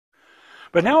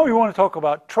But now we want to talk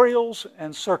about trails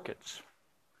and circuits.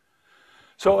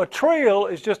 So a trail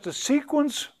is just a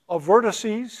sequence of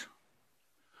vertices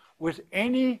with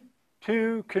any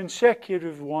two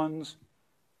consecutive ones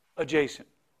adjacent.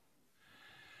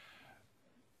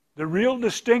 The real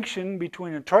distinction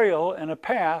between a trail and a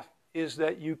path is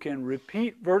that you can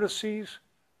repeat vertices,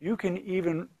 you can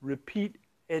even repeat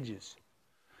edges.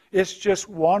 It's just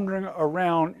wandering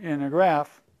around in a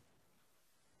graph,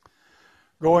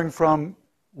 going from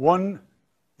one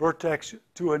vertex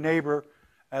to a neighbor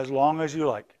as long as you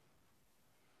like.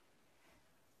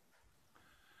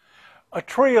 A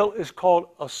trail is called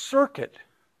a circuit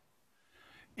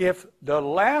if the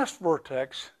last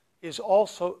vertex is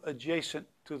also adjacent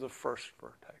to the first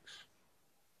vertex.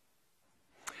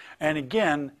 And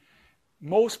again,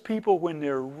 most people, when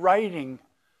they're writing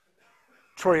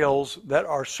trails that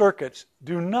are circuits,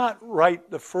 do not write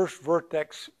the first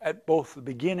vertex at both the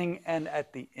beginning and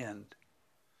at the end.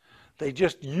 They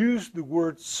just use the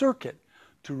word circuit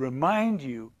to remind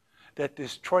you that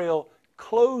this trail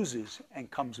closes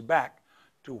and comes back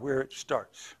to where it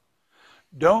starts.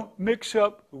 Don't mix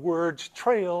up the words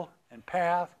trail and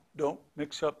path. Don't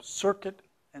mix up circuit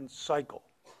and cycle.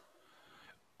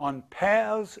 On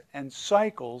paths and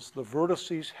cycles, the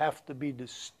vertices have to be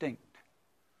distinct.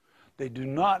 They do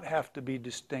not have to be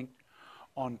distinct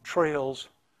on trails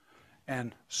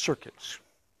and circuits.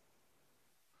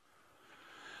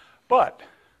 But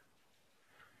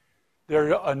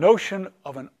there's a notion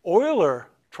of an Euler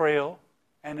trail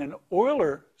and an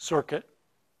Euler circuit.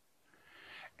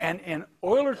 And in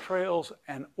Euler trails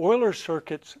and Euler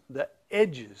circuits, the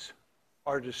edges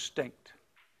are distinct.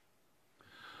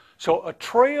 So a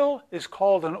trail is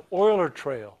called an Euler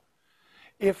trail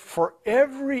if for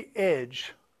every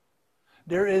edge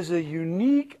there is a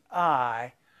unique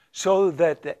I so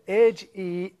that the edge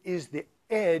E is the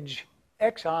edge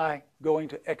xi going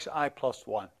to xi plus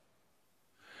 1.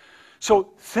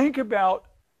 So think about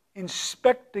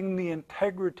inspecting the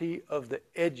integrity of the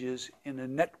edges in a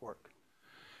network.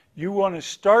 You want to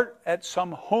start at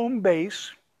some home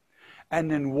base and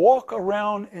then walk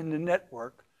around in the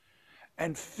network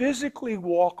and physically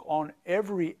walk on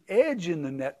every edge in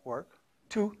the network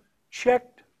to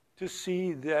check to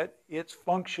see that it's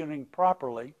functioning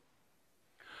properly.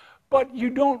 But you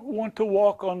don't want to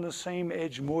walk on the same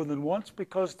edge more than once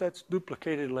because that's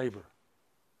duplicated labor.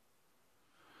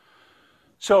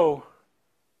 So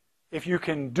if you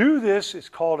can do this, it's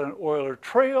called an Euler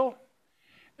trail,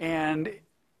 and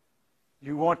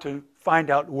you want to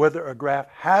find out whether a graph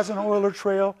has an Euler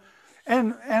trail,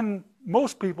 and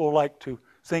most people like to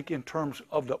think in terms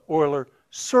of the Euler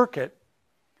circuit,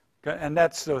 and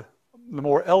that's the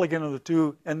more elegant of the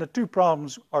two, and the two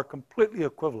problems are completely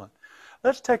equivalent.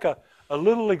 Let's take a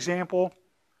little example,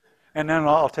 and then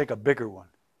I'll take a bigger one.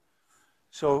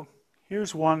 So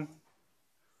here's one.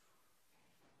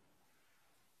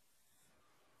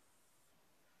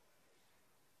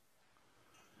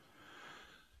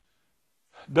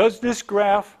 Does this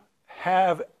graph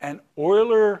have an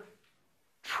Euler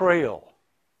trail?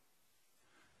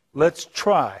 Let's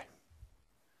try.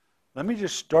 Let me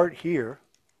just start here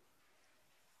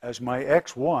as my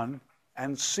x1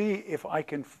 and see if I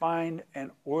can find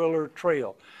an Euler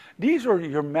trail. These are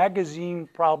your magazine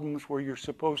problems where you're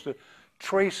supposed to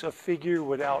trace a figure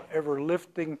without ever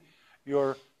lifting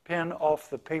your pen off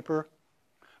the paper,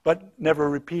 but never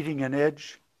repeating an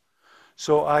edge.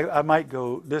 So I might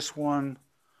go this one,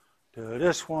 to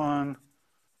this one,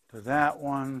 to that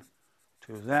one,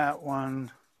 to that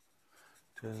one,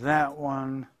 to that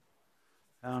one,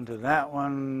 down to that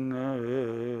one.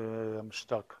 I'm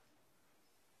stuck.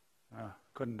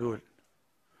 Couldn't do it.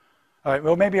 All right,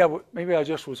 well, maybe I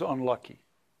just was unlucky.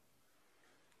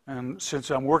 And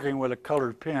since I'm working with a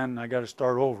colored pen, I got to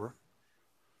start over.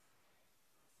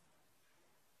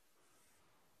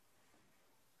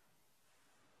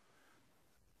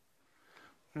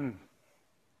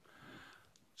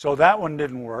 So that one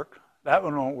didn't work. That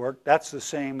one won't work. That's the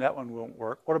same. That one won't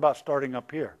work. What about starting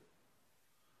up here?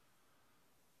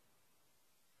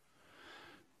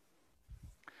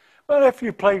 But if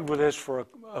you played with this for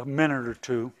a minute or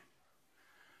two,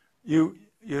 you'd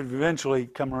eventually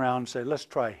come around and say, let's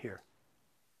try here.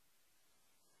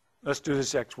 Let's do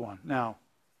this x1. Now,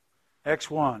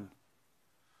 x1,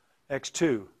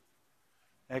 x2,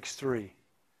 x3,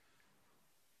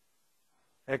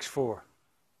 x4,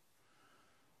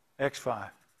 x5,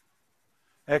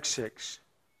 x6,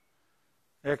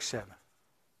 x7.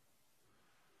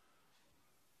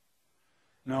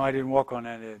 No, I didn't walk on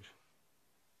that edge.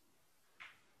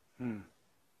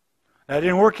 That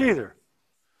didn't work either.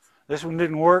 This one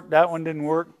didn't work. That one didn't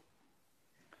work.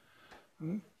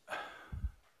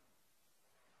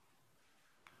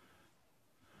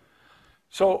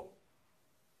 So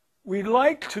we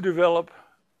like to develop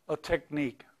a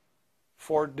technique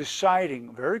for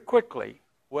deciding very quickly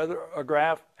whether a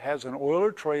graph has an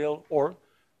Euler trail or,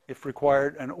 if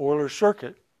required, an Euler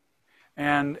circuit,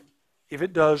 and if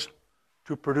it does,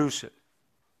 to produce it.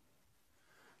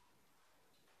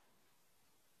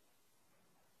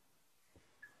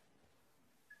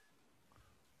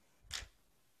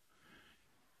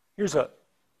 Here's a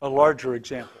larger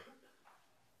example.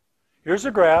 Here's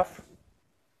a graph,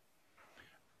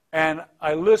 and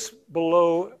I list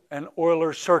below an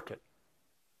Euler circuit.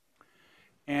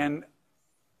 And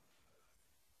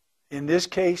in this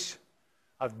case,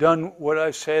 I've done what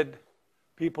I said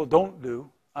people don't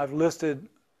do. I've listed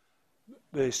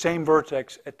the same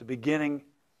vertex at the beginning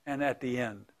and at the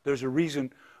end. There's a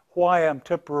reason why I'm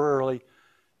temporarily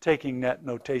taking that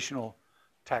notational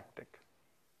tactic.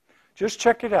 Just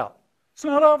check it out. It's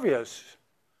not obvious.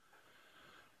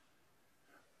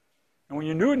 And when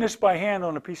you're doing this by hand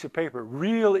on a piece of paper,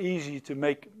 real easy to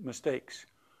make mistakes.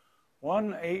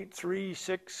 1, 8, 3,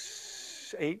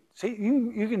 6, 8. See,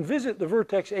 you can visit the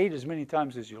vertex 8 as many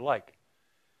times as you like.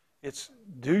 It's,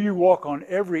 do you walk on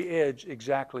every edge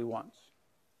exactly once?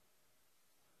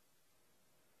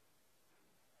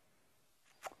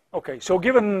 Okay, so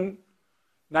given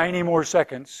 90 more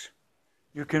seconds,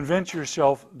 you convince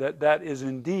yourself that that is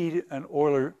indeed an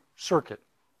Euler circuit.